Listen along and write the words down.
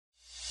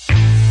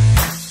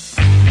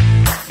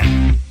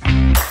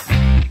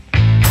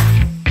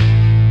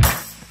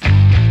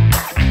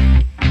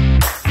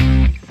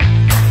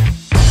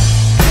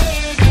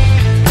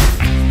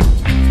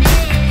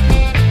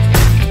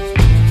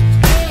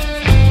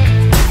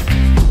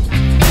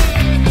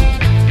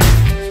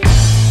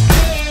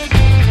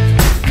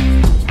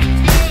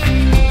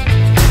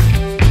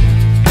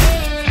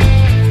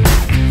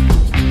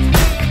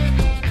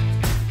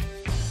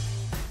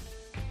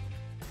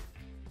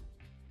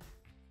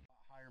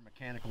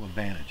Mechanical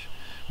advantage.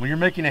 When you're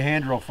making a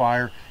hand drill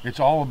fire, it's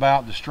all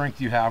about the strength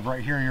you have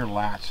right here in your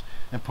lats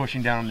and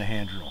pushing down on the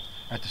hand drill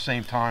at the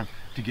same time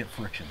to get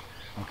friction.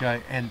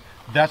 Okay, and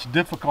that's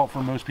difficult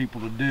for most people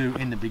to do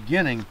in the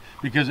beginning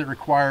because it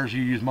requires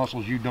you to use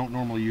muscles you don't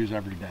normally use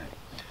every day.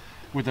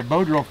 With a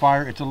bow drill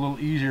fire, it's a little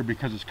easier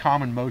because it's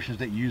common motions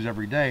that you use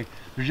every day.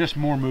 There's just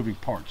more moving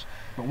parts.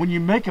 But when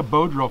you make a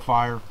bow drill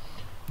fire,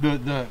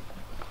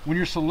 when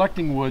you're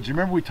selecting woods,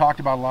 remember we talked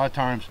about a lot of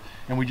times,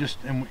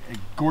 and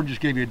Gordon just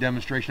gave you a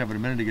demonstration of it a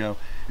minute ago.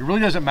 It really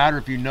doesn't matter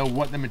if you know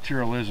what the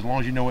material is, as long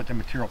as you know what the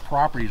material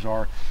properties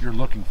are you're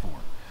looking for.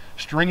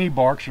 Stringy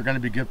barks are going to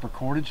be good for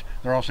cordage.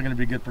 They're also going to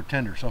be good for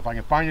tinder. So if I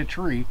can find a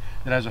tree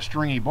that has a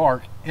stringy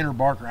bark, inner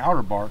bark or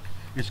outer bark,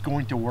 it's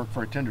going to work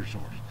for a tinder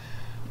source.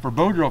 For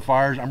bow drill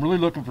fires, I'm really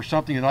looking for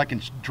something that I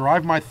can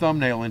drive my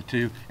thumbnail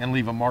into and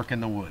leave a mark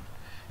in the wood.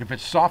 If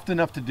it's soft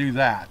enough to do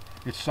that,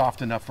 it's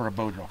soft enough for a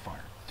bow drill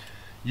fire.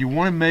 You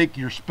want to make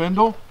your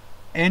spindle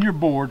and your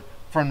board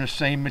from the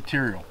same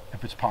material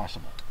if it's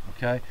possible,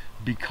 okay?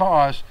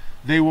 Because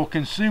they will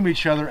consume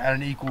each other at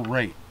an equal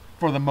rate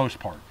for the most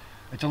part.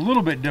 It's a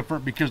little bit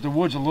different because the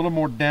wood's a little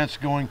more dense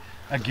going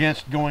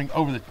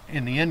over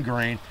in the end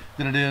grain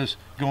than it is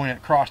going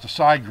across the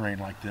side grain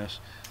like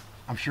this.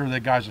 I'm sure the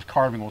guys with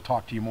carving will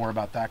talk to you more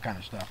about that kind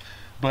of stuff.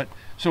 But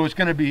so it's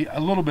going to be a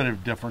little bit of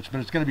a difference,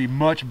 but it's going to be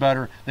much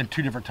better than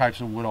two different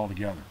types of wood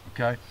altogether,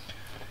 okay?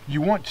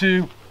 You want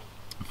to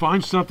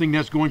find something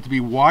that's going to be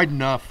wide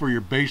enough for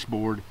your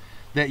baseboard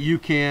that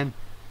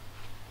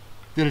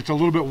it's a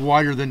little bit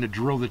wider than the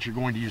drill that you're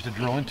going to use to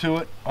drill into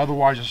it.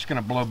 Otherwise, it's just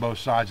going to blow both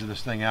sides of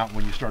this thing out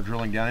when you start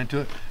drilling down into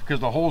it,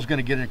 because the hole's going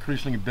to get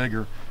increasingly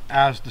bigger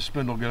as the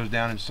spindle goes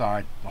down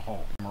inside the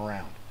hole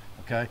around,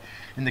 okay?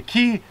 And the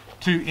key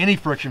to any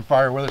friction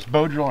fire, whether it's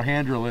bow drill or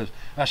hand drill, is,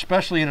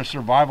 especially in a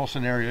survival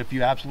scenario, if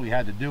you absolutely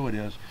had to do it,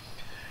 is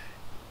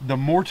the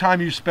more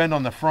time you spend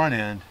on the front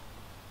end,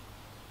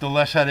 the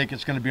less headache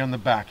it's going to be on the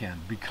back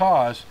end.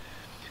 Because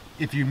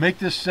if you make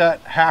this set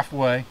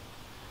halfway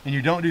and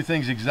you don't do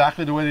things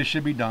exactly the way they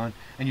should be done,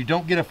 and you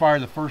don't get a fire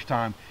the first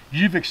time,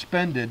 you've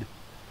expended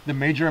the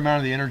major amount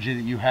of the energy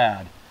that you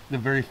had the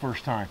very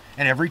first time.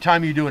 And every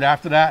time you do it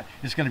after that,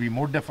 it's going to be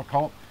more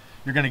difficult.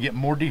 You're going to get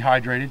more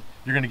dehydrated,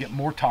 you're going to get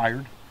more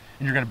tired,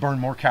 and you're going to burn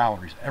more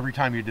calories every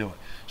time you do it.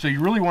 So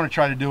you really want to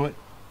try to do it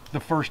the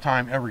first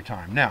time every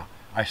time. Now,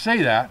 I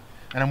say that,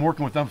 and I'm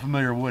working with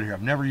unfamiliar wood here.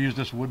 I've never used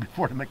this wood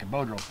before to make a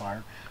bow drill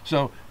fire,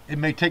 so it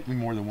may take me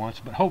more than once,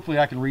 but hopefully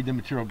I can read the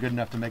material good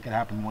enough to make it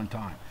happen one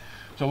time.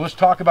 So let's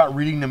talk about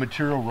reading the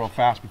material real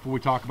fast before we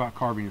talk about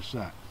carving a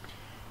set.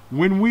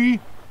 When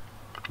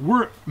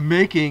we're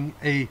making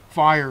a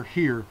fire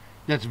here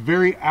that's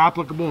very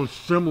applicable and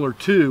similar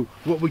to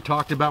what we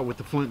talked about with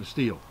the flint and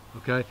steel,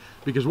 okay?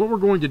 Because what we're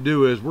going to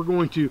do is we're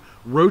going to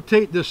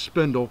rotate this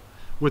spindle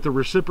with a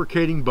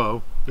reciprocating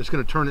bow that's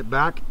going to turn it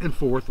back and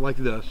forth like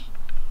this,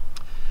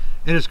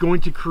 and it's going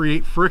to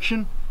create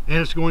friction and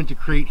it's going to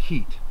create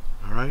heat.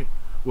 All right,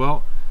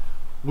 well,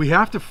 we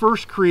have to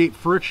first create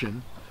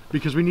friction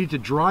because we need to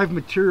drive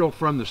material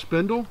from the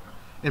spindle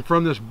and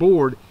from this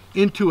board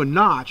into a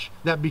notch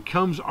that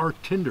becomes our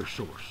tinder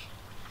source.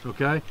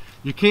 Okay,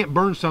 you can't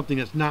burn something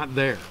that's not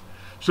there.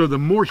 So the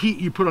more heat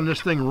you put on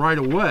this thing right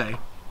away,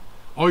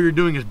 all you're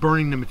doing is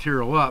burning the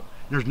material up.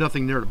 There's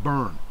nothing there to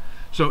burn.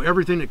 So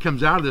everything that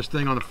comes out of this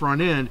thing on the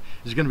front end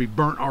is going to be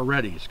burnt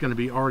already. It's going to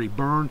be already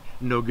burned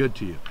and no good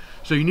to you.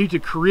 So you need to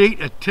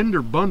create a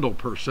tinder bundle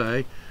per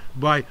se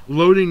by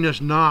loading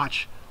this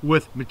notch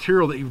with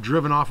material that you've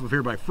driven off of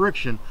here by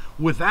friction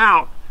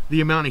without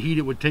the amount of heat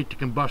it would take to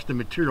combust the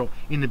material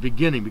in the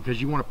beginning,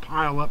 because you want to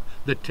pile up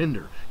the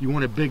tinder. You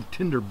want a big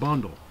tinder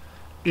bundle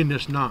in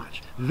this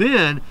notch.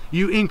 Then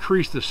you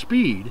increase the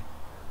speed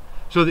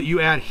so that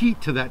you add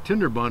heat to that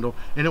tinder bundle,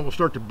 and it will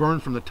start to burn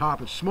from the top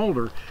and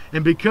smolder.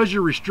 And because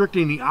you're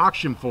restricting the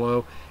oxygen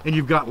flow and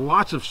you've got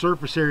lots of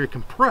surface area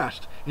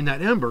compressed in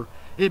that ember,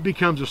 it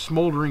becomes a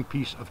smoldering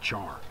piece of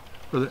char.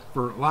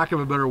 For lack of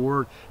a better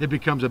word, it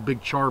becomes a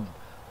big char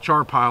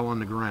pile on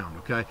the ground,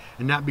 okay?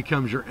 And that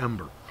becomes your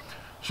ember.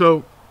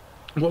 So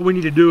what we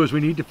need to do is we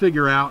need to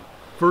figure out,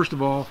 first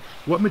of all,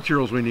 what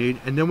materials we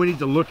need, and then we need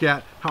to look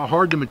at how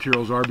hard the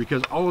materials are,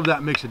 because all of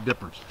that makes a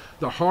difference.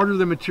 The harder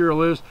the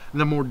material is,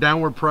 the more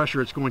downward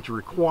pressure it's going to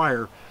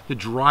require to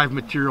drive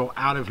material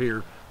out of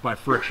here by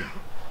friction.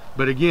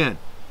 But again,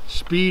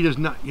 speed is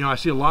not, I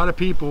see a lot of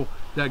people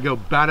that go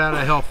bat out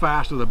of hell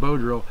fast with a bow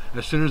drill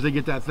as soon as they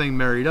get that thing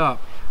married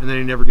up, and then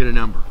they never get an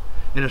ember.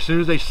 And as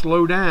soon as they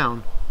slow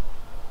down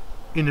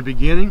in the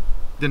beginning,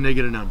 then they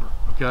get an ember,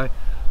 okay?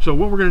 So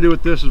what we're going to do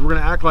with this is we're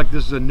going to act like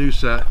this is a new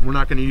set. We're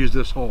not going to use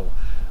this hole.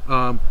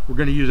 We're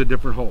going to use a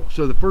different hole.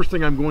 So the first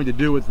thing I'm going to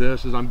do with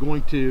this is I'm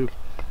going to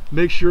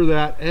make sure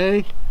that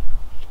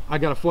I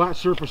got a flat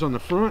surface on the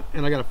front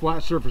and I got a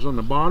flat surface on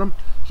the bottom,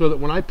 so that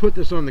when I put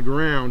this on the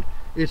ground,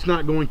 it's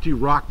not going to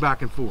rock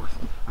back and forth.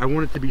 I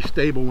want it to be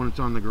stable when it's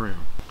on the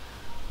ground.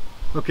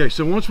 Okay,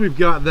 so once we've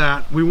got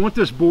that, we want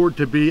this board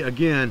to be,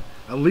 again,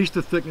 at least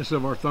the thickness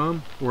of our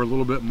thumb or a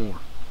little bit more,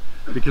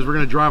 because we're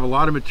going to drive a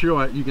lot of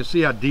material. You can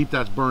see how deep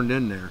that's burned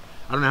in there.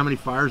 I don't know how many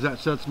fires that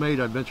set's made.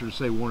 I'd venture to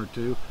say 1 or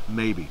 2,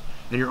 maybe.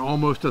 And you're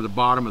almost to the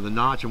bottom of the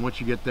notch, and once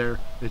you get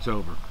there, it's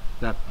over.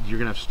 You're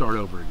gonna have to start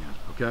over again,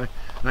 okay?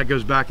 And that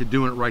goes back to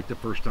doing it right the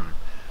first time.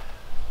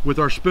 With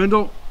our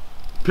spindle,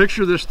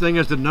 picture this thing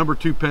as the number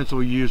 2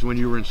 pencil you used when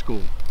you were in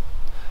school.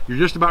 You're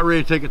just about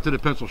ready to take it to the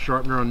pencil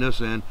sharpener on this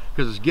end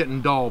because it's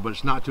getting dull, but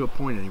it's not to a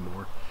point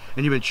anymore.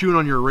 And you've been chewing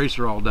on your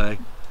eraser all day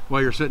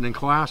while you're sitting in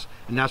class,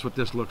 and that's what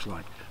this looks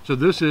like. So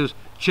this is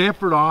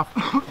chamfered off.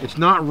 It's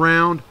not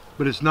round,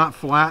 but it's not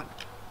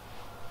flat.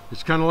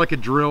 It's kind of like a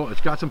drill.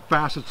 It's got some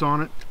facets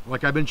on it,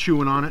 like I've been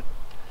chewing on it.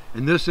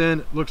 And this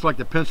end looks like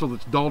the pencil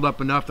that's dulled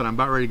up enough that I'm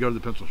about ready to go to the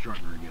pencil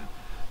sharpener again.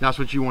 That's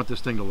what you want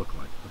this thing to look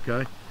like,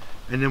 okay?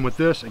 And then with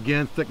this,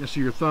 again, thickness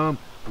of your thumb,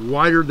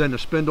 wider than the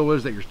spindle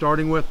is that you're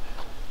starting with,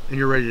 and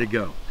you're ready to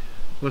go.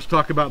 Let's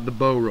talk about the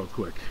bow real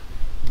quick.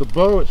 The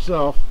bow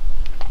itself,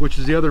 which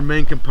is the other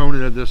main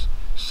component of this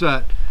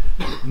set,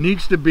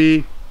 needs to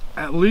be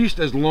at least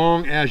as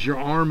long as your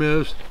arm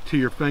is to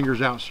your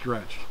fingers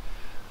outstretched.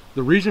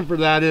 The reason for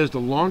that is the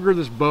longer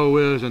this bow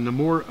is and the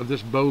more of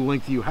this bow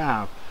length you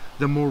have,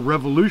 the more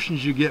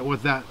revolutions you get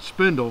with that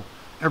spindle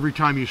every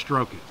time you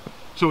stroke it.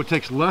 So it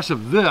takes less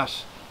of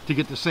this to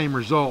get the same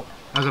result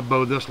as a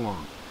bow this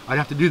long. I'd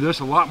have to do this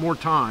a lot more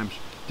times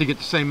to get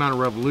the same amount of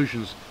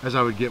revolutions as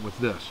I would get with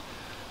this.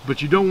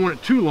 But you don't want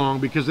it too long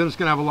because then it's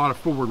going to have a lot of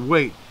forward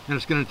weight and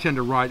it's going to tend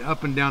to ride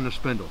up and down the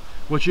spindle.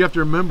 What you have to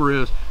remember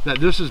is that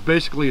this is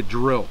basically a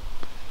drill.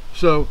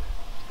 So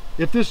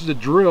if this is a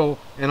drill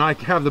and I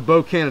have the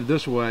bow canted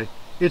this way,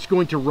 it's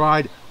going to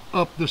ride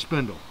up the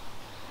spindle.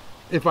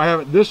 If I have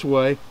it this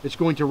way, it's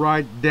going to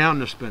ride down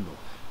the spindle.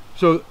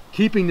 So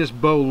keeping this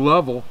bow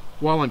level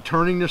while I'm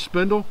turning this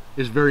spindle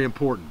is very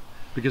important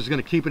because it's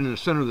going to keep it in the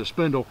center of the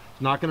spindle.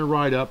 It's not going to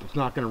ride up, it's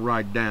not going to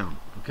ride down,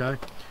 okay?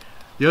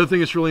 The other thing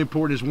that's really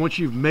important is once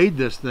you've made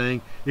this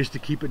thing is to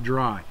keep it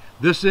dry.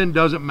 This end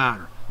doesn't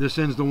matter. This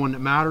end's the one that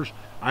matters.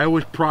 I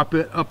always prop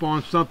it up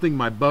on something,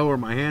 my bow or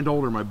my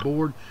handhold or my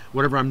board,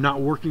 whatever I'm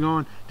not working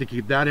on, to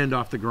keep that end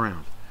off the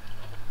ground.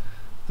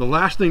 The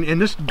last thing,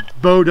 and this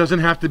bow doesn't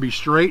have to be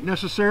straight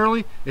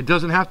necessarily, it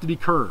doesn't have to be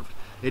curved.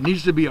 It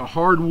needs to be a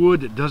hard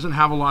wood that doesn't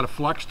have a lot of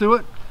flex to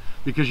it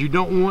because you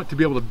don't want to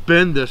be able to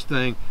bend this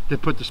thing to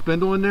put the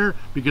spindle in there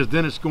because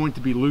then it's going to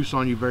be loose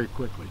on you very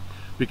quickly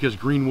because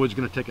green wood's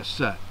going to take a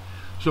set.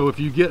 So if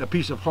you get a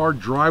piece of hard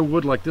dry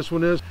wood like this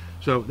one is,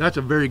 so that's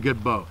a very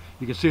good bow.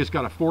 You can see it's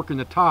got a fork in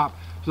the top,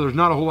 so there's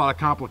not a whole lot of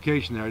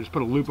complication there. I just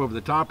put a loop over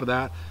the top of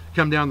that,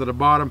 come down to the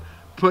bottom,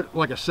 put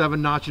like a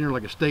 7 notch in there,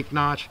 like a stake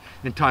notch,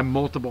 and tie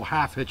multiple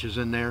half hitches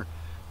in there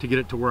to get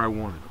it to where I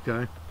want it,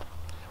 okay?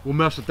 We'll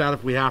mess with that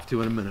if we have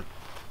to in a minute.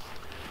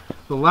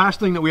 The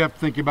last thing that we have to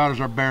think about is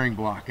our bearing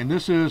block, and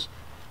this is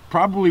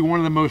probably one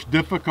of the most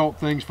difficult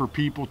things for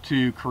people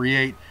to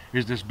create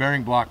is this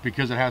bearing block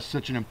because it has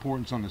such an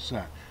importance on the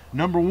set.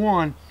 Number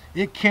one,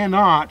 it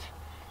cannot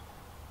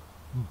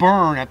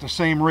burn at the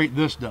same rate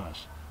this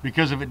does,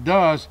 because if it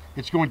does,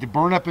 it's going to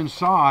burn up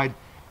inside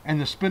and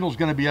the spindle's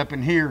going to be up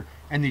in here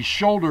and these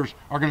shoulders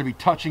are going to be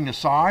touching the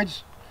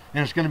sides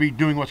and it's going to be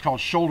doing what's called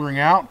shouldering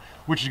out,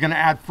 which is going to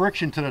add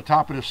friction to the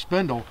top of the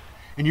spindle,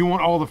 and you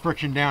want all the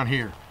friction down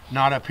here,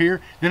 not up here.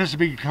 Then it's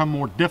going to become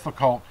more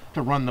difficult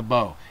to run the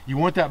bow. You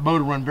want that bow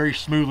to run very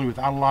smoothly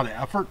without a lot of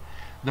effort.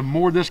 The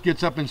more this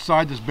gets up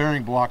inside this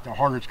bearing block, the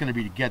harder it's going to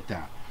be to get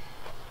that.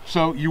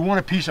 So you want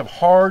a piece of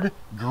hard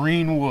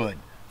green wood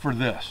for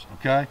this,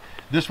 okay?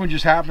 This one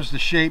just happens to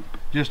shape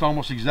just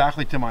almost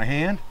exactly to my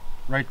hand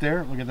right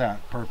there. Look at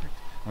that, perfect,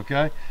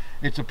 okay?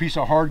 It's a piece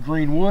of hard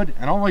green wood,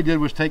 and all I did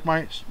was take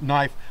my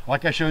knife,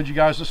 like I showed you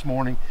guys this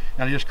morning,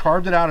 and I just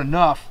carved it out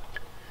enough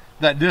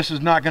that this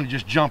is not going to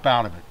just jump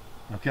out of it,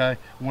 okay,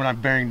 when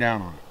I'm bearing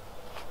down on it.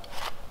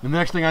 The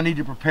next thing I need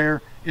to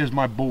prepare is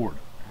my board.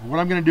 What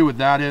I'm going to do with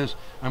that is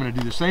I'm going to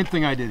do the same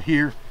thing I did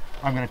here.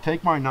 I'm going to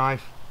take my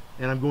knife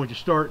and I'm going to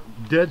start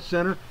dead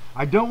center.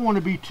 I don't want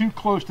to be too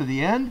close to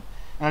the end,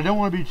 and I don't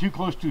want to be too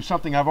close to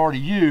something I've already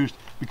used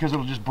because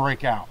it'll just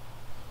break out.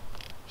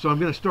 So I'm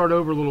going to start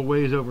over a little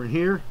ways over in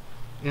here,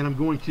 and I'm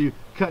going to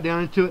cut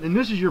down into it. And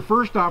this is your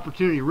first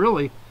opportunity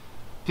really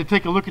to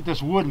take a look at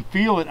this wood and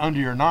feel it under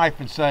your knife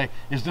and say,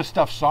 is this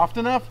stuff soft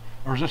enough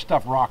or is this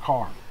stuff rock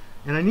hard?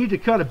 And I need to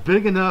cut a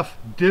big enough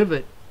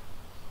divot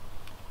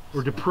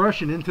or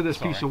depression into this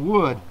piece of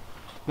wood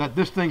that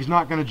this thing's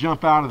not going to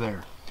jump out of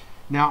there.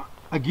 Now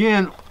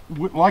again,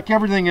 like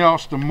everything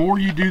else, the more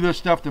you do this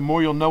stuff, the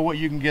more you'll know what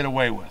you can get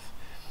away with.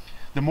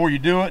 The more you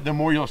do it, the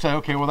more you'll say,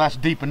 okay, well that's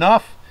deep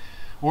enough,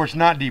 or it's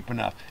not deep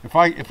enough.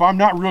 If I'm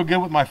not real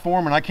good with my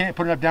form and I can't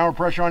put enough downward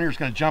pressure on here, it's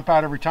going to jump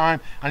out every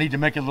time. I need to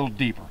make it a little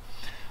deeper.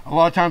 A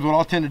lot of times what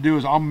I'll tend to do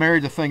is I'll marry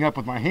the thing up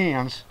with my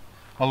hands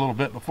a little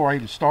bit before I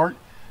even start,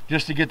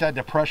 just to get that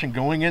depression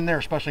going in there,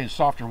 especially in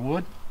softer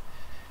wood,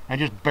 and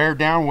just bear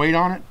down weight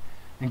on it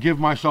and give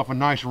myself a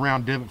nice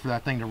round divot for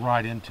that thing to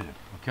ride into,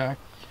 okay?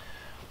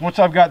 Once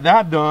I've got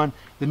that done,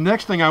 the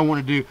next thing I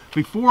want to do,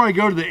 before I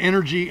go to the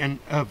energy and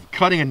of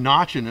cutting a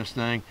notch in this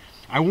thing,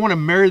 I want to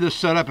marry this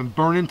setup and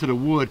burn into the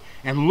wood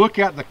and look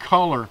at the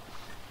color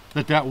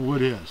that that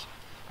wood is.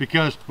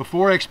 because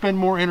before I expend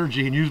more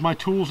energy and use my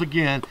tools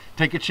again,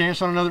 take a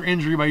chance on another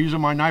injury by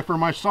using my knife or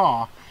my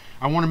saw,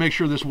 I want to make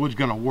sure this wood's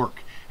going to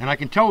work. And I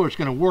can tell it's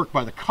going to work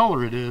by the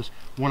color it is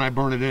when I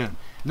burn it in.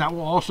 And that will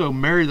also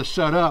marry the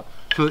set up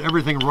so that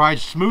everything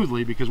rides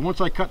smoothly, because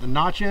once I cut the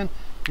notch in,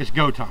 it's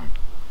go time.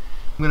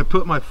 I'm going to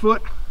put my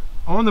foot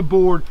on the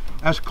board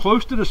as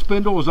close to the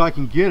spindle as I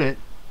can get it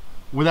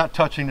without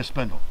touching the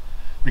spindle,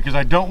 because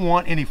I don't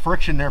want any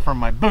friction there from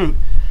my boot.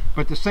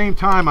 But at the same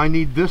time, I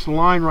need this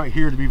line right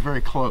here to be very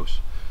close,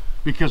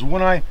 because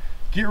when I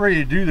get ready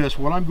to do this,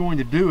 what I'm going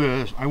to do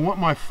is I want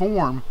my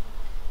form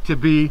to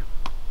be,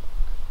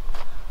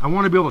 I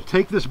want to be able to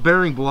take this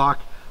bearing block,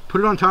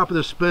 put it on top of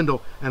the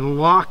spindle, and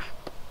lock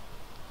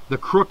the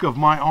crook of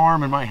my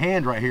arm and my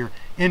hand right here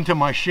into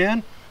my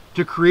shin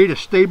to create a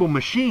stable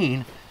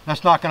machine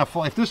that's not going to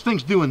fly. If this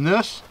thing's doing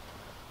this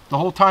the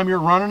whole time you're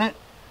running it,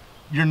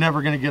 you're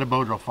never going to get a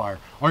bow drill fire.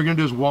 All you're going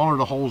to do is waller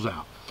the holes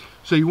out.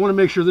 So you want to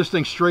make sure this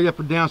thing's straight up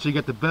and down so you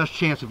get the best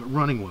chance of it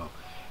running well.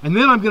 And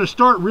then I'm going to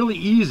start really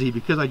easy,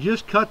 because I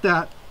just cut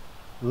that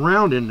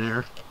round in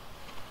there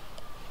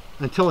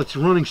until it's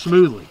running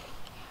smoothly.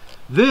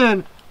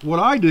 Then what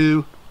I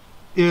do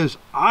is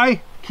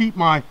I keep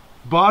my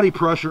body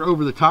pressure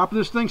over the top of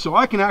this thing so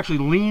I can actually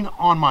lean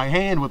on my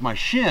hand with my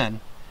shin,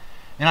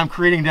 and I'm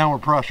creating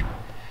downward pressure.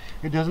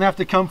 It doesn't have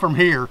to come from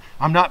here.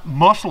 I'm not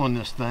muscling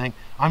this thing.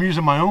 I'm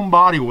using my own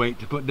body weight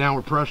to put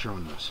downward pressure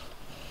on this.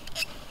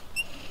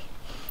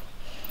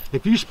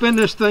 If you spin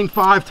this thing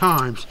 5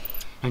 times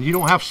and you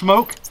don't have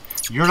smoke,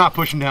 you're not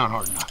pushing down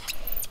hard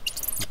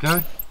enough.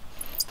 Okay?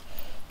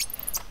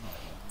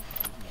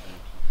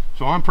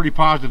 So I'm pretty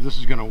positive this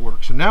is going to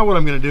work. So now what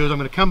I'm going to do is I'm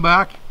going to come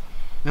back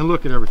and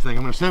look at everything.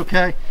 I'm going to say,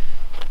 okay,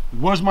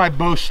 was my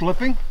bow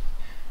slipping?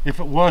 If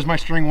it was, my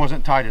string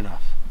wasn't tight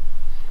enough.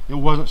 It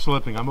wasn't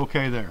slipping. I'm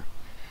okay there.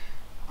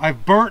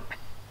 I've burnt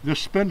this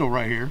spindle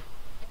right here.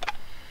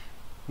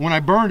 When I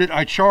burned it,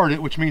 I charred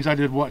it, which means I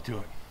did what to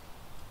it?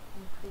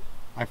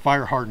 I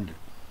fire hardened it.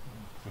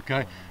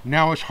 Okay?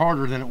 Now it's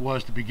harder than it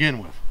was to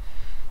begin with.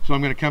 So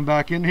I'm going to come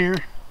back in here.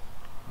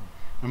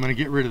 I'm going to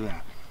get rid of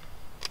that.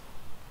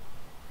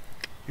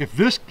 If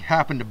this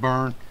happened to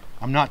burn,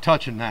 I'm not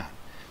touching that,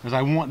 because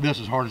I want this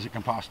as hard as it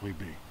can possibly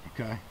be.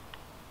 Okay?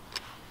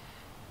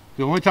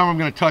 The only time I'm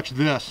going to touch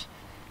this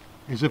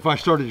is if I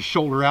started to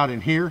shoulder out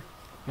in here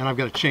and I've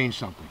got to change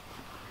something.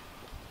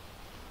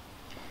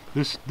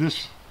 This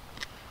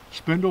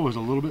spindle is a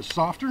little bit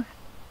softer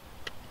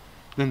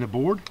than the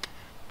board,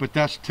 but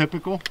that's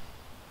typical.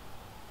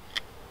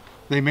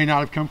 They may not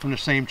have come from the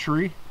same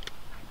tree.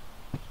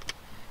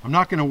 I'm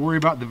not going to worry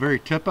about the very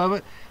tip of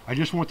it. I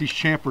just want these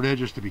chamfered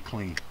edges to be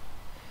clean,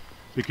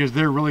 because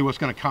they're really what's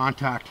going to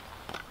contact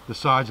the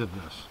sides of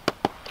this.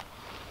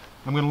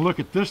 I'm going to look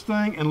at this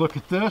thing and look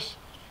at this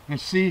and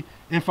see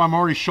if I'm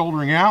already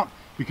shouldering out,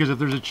 because if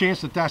there's a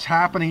chance that that's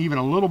happening even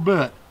a little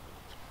bit,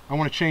 I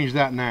want to change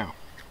that now.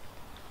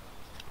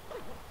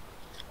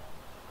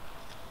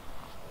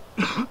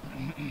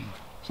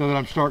 So that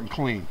I'm starting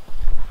clean.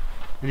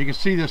 And you can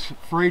see this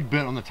frayed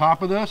bit on the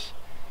top of this.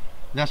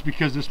 That's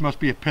because this must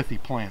be a pithy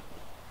plant.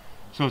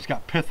 So it's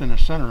got pith in the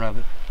center of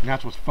it, and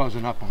that's what's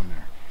fuzzing up on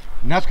there.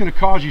 And that's going to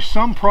cause you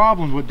some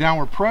problems with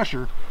downward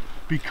pressure,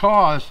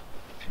 because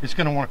it's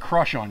going to want to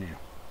crush on you.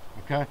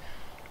 Okay?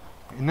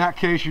 In that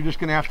case, you're just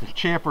going to have to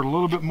chamfer a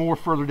little bit more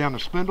further down the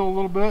spindle a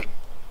little bit.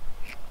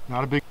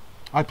 Not a big...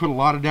 I put a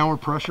lot of downward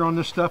pressure on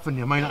this stuff, and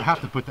you might not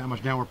have to put that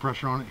much downward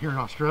pressure on it here in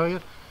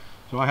Australia.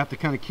 So I have to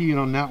kind of key in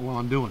on that while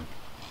I'm doing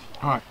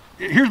it. All right,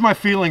 here's my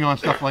feeling on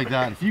stuff like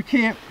that. If you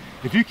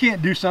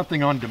can't do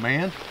something on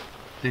demand,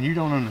 then you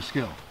don't own the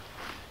skill.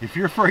 If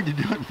you're afraid to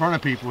do it in front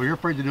of people, or you're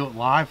afraid to do it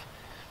live,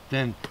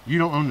 then you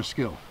don't own the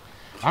skill.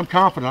 I'm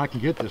confident I can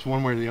get this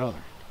one way or the other.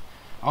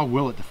 I'll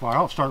will it to fire.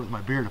 I'll start with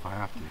my beard if I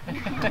have to.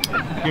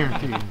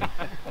 Guaranteed.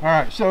 All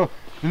right, so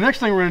the next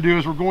thing we're going to do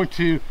is we're going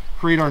to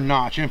create our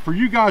notch. And for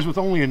you guys with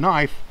only a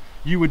knife,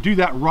 you would do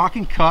that rock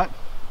and cut,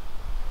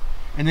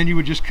 and then you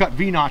would just cut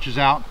V-notches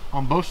out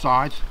on both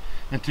sides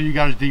until you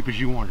got as deep as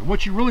you wanted.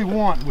 What you really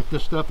want with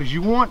this stuff is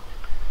you want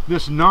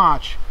this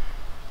notch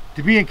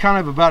to be in kind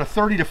of about a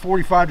 30 to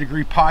 45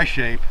 degree pie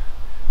shape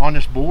on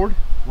this board,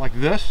 like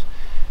this,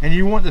 and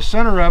you want the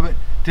center of it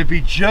to be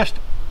just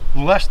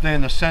less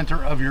than the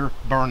center of your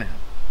burn-in.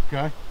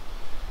 Okay?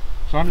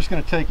 So I'm just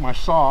going to take my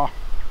saw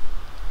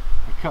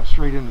and cut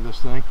straight into this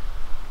thing.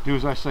 Do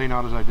as I say,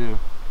 not as I do.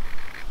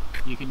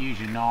 You can use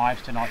your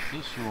knives to notch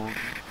this, or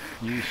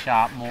use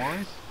sharp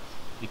moorers,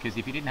 because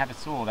if you didn't have a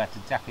saw, that's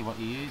exactly what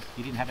you use. If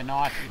you didn't have a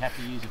knife, you'd have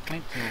to use a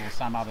flint tool or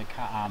some other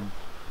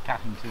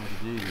cutting tool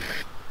to do this.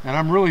 And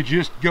I'm really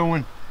just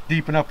going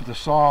deep enough with the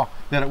saw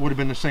that it would have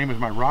been the same as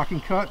my rocking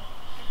cut.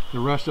 The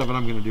rest of it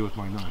I'm going to do with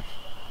my knife.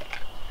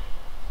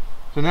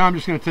 So now I'm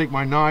just going to take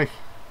my knife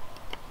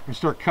and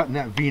start cutting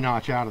that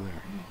V-notch out of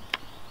there,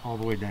 all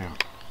the way down,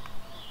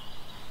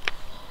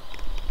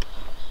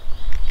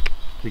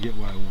 to get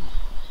what I want.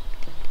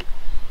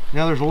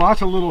 Now there's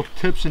lots of little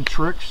tips and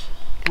tricks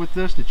with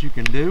this that you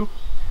can do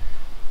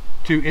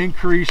to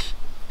increase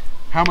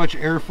how much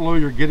airflow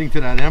you're getting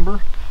to that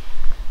ember.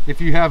 If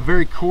you have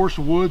very coarse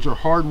woods or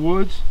hard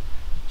woods,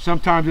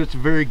 sometimes it's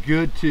very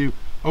good to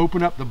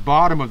open up the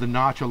bottom of the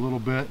notch a little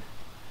bit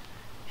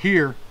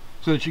here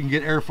so that you can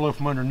get airflow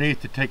from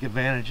underneath to take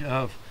advantage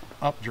of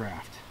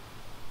updraft.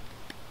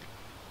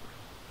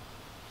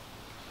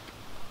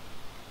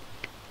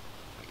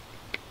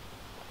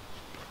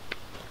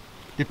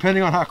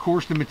 Depending on how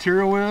coarse the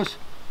material is,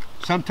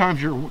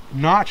 sometimes your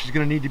notch is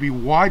going to need to be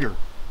wider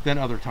than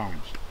other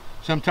times.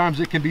 Sometimes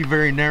it can be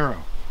very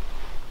narrow.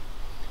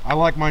 I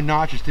like my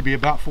notches to be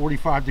about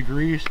 45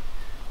 degrees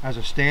as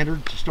a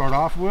standard to start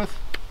off with.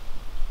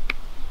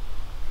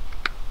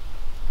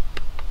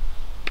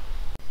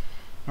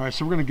 All right,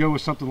 so we're going to go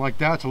with something like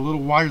that. It's a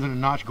little wider than the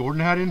notch Gordon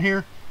had in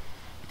here.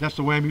 But that's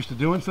the way I'm used to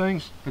doing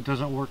things. If it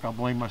doesn't work, I'll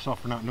blame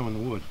myself for not knowing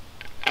the wood.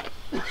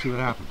 See what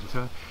happens.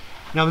 Okay?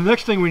 Now the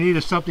next thing we need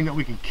is something that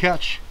we can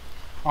catch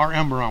our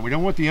ember on. We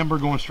don't want the ember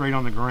going straight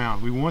on the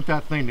ground. We want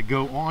that thing to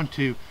go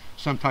onto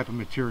some type of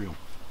material.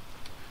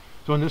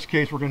 So in this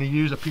case, we're going to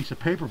use a piece of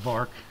paper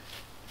bark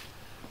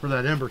for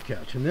that ember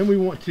catch. And then we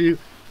want to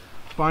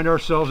find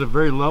ourselves a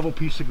very level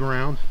piece of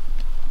ground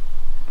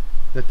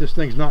that this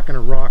thing's not going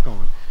to rock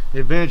on.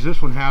 The advantage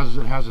this one has is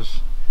it has this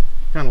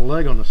kind of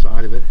leg on the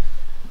side of it,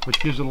 which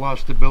gives it a lot of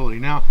stability.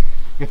 Now,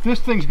 if this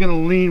thing's going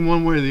to lean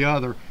one way or the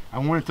other, I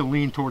want it to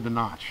lean toward the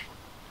notch,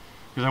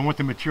 because I want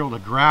the material to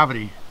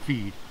gravity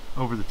feed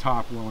over the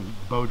top while I'm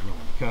bow drilling,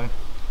 okay?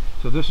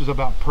 So this is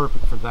about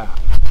perfect for that.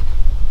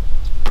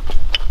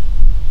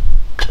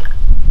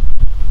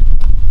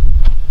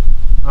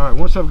 All right,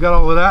 once I've got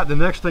all of that, the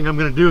next thing I'm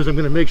going to do is I'm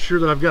going to make sure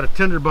that I've got a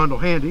tinder bundle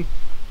handy.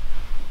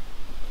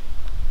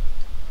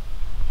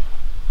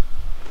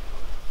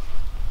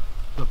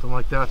 Something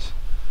like that's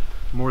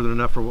more than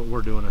enough for what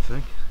we're doing, I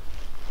think.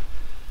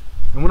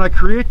 And when I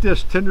create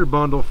this tinder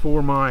bundle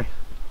for my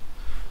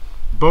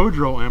bow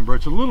drill ember,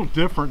 it's a little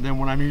different than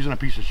when I'm using a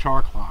piece of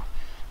char cloth.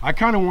 I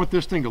kind of want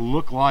this thing to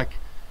look like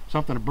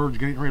something a bird's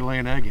getting ready to lay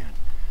an egg in,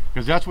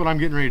 because that's what I'm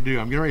getting ready to do.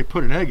 I'm getting ready to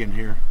put an egg in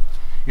here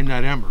in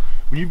that ember.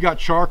 When you've got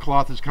char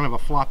cloth, it's kind of a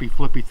floppy,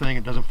 flippy thing.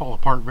 It doesn't fall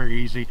apart very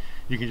easy.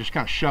 You can just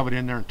kind of shove it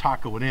in there and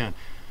taco it in.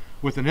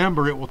 With an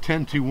ember, it will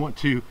tend to want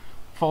to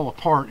fall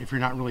apart if you're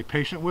not really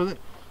patient with it.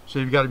 So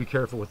you've got to be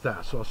careful with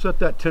that. So I'll set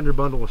that tinder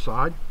bundle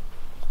aside.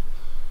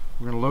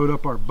 We're going to load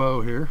up our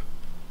bow here.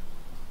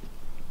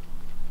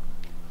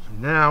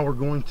 And now we're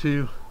going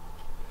to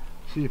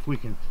see if we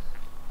can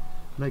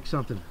make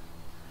something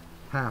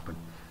happen.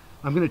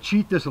 I'm going to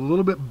cheat this a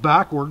little bit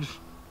backwards.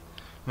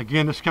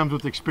 Again, this comes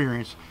with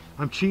experience.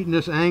 I'm cheating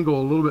this angle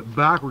a little bit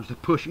backwards to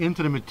push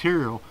into the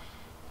material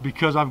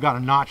because I've got a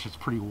notch that's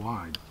pretty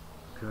wide.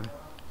 Okay.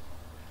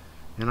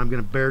 And I'm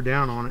going to bear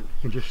down on it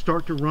and just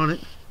start to run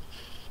it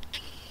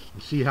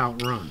and see how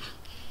it runs.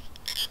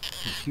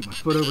 I'll keep my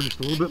foot over just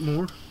a little bit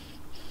more.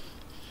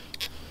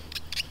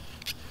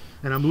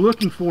 And I'm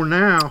looking for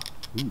now,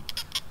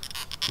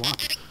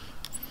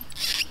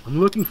 I'm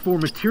looking for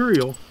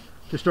material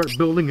to start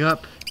building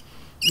up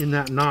in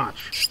that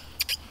notch.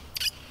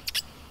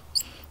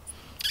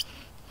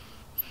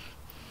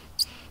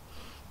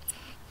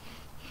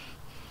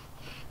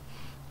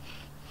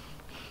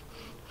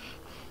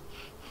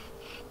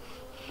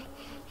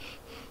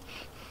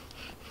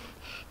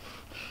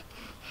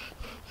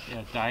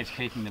 Yeah, Dave's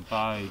keeping the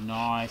bow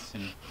nice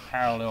and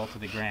parallel to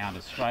the ground,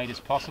 as straight as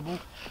possible.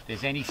 If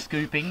there's any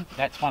scooping,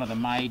 that's one of the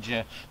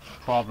major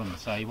problems.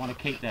 So you want to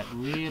keep that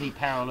really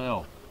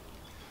parallel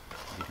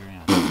to the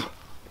ground.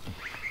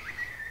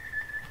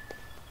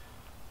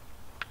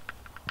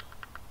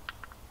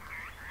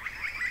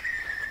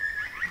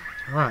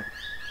 All right.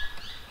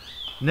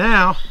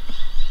 Now,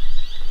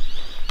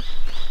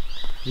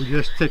 we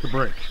just take a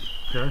break,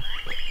 okay?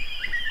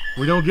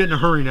 We don't get in a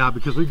hurry now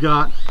because we've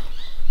got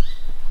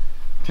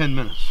 10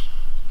 minutes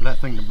for that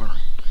thing to burn.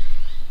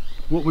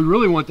 What we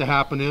really want to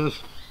happen is,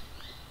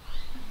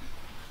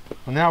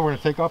 well, now we're going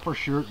to take off our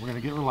shirt. We're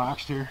going to get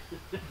relaxed here.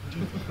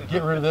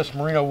 Get rid of this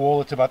merino wool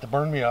that's about to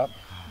burn me up.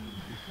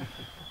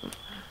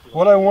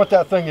 What I want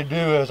that thing to do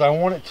is I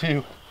want it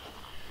to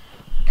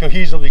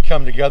cohesively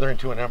come together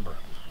into an ember.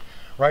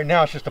 Right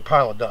now it's just a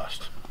pile of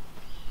dust.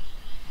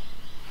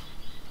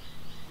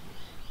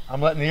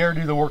 I'm letting the air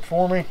do the work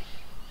for me,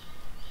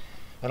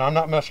 and I'm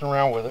not messing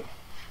around with it.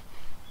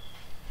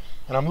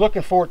 And I'm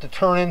looking for it to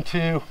turn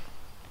into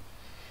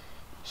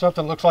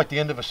something that looks like the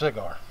end of a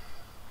cigar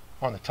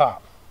on the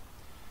top.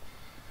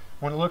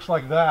 When it looks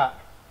like that,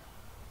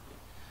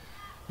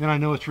 then I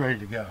know it's ready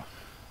to go.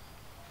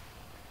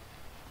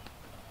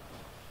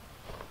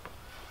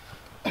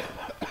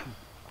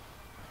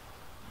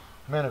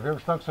 Man, have you ever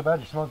stunk so bad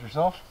you smelled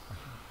yourself?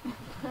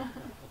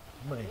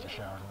 Somebody needs a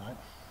shower tonight.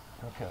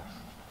 Okay.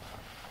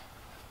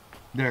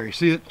 There, you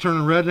see it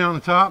turning red down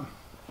the top?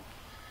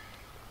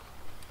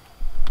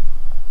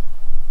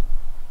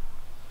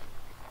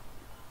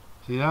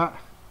 See that?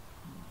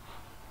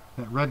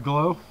 That red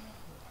glow?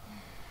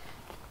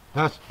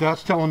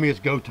 That's telling me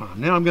it's go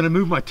time. Now I'm going to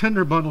move my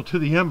tinder bundle to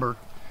the ember,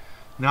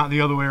 not the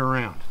other way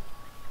around.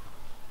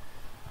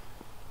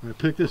 I'm going to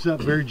pick this up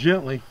very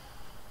gently,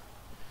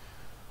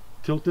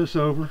 tilt this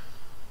over,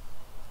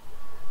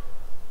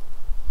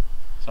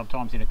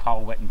 Sometimes in a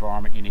cold, wet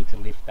environment you need to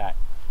lift that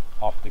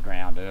off the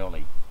ground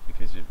early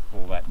because of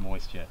all that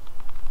moisture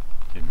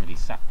can really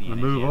suck the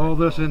energy. Remove all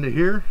this into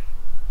here.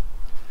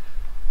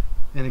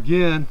 And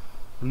again,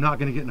 I'm not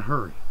going to get in a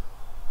hurry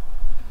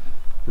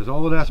because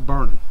all of that's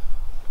burning.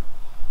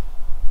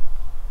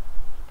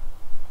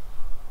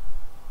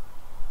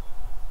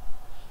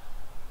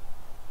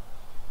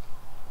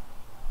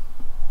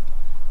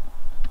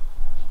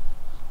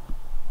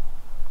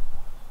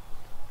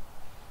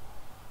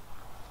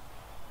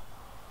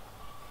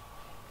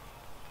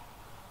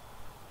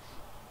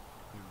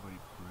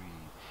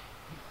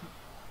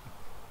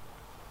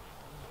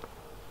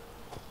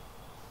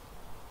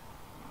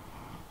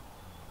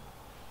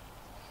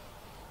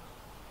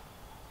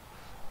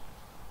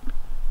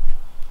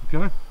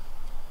 Okay,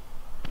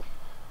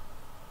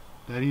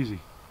 that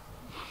easy.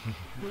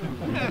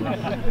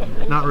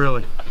 Not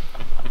really.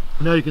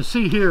 Now you can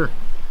see here,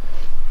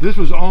 this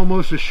was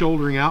almost a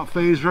shouldering out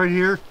phase right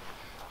here.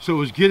 So it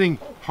was getting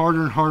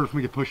harder and harder for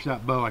me to push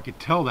that bow. I could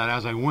tell that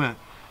as I went,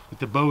 that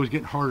the bow was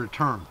getting harder to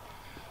turn.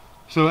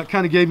 So that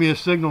kind of gave me a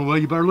signal, well,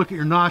 you better look at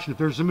your notch, and if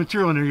there's some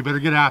material in there, you better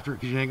get after it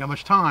because you ain't got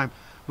much time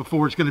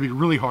before it's going to be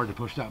really hard to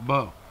push that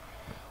bow.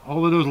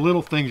 All of those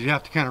little things you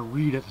have to kind of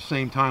read at the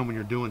same time when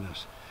you're doing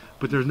this.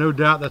 But there's no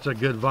doubt that's a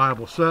good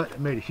viable set. It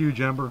made a huge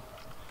ember.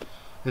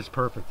 It's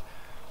perfect.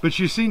 But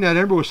you seen that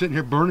ember was sitting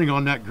here burning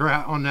on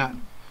that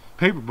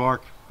paper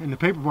bark, and the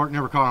paper bark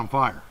never caught on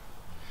fire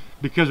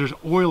because there's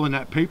oil in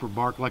that paper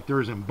bark like there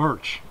is in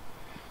birch.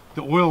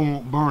 The oil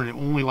won't burn, it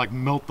will only like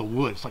melt the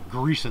wood. It's like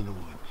grease in the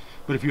wood.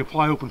 But if you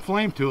apply open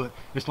flame to it,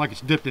 it's like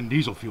it's dipped in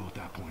diesel fuel at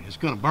that point. It's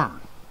gonna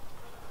burn.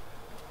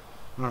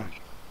 All right,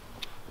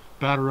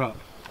 batter up.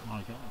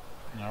 Okay.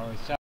 No,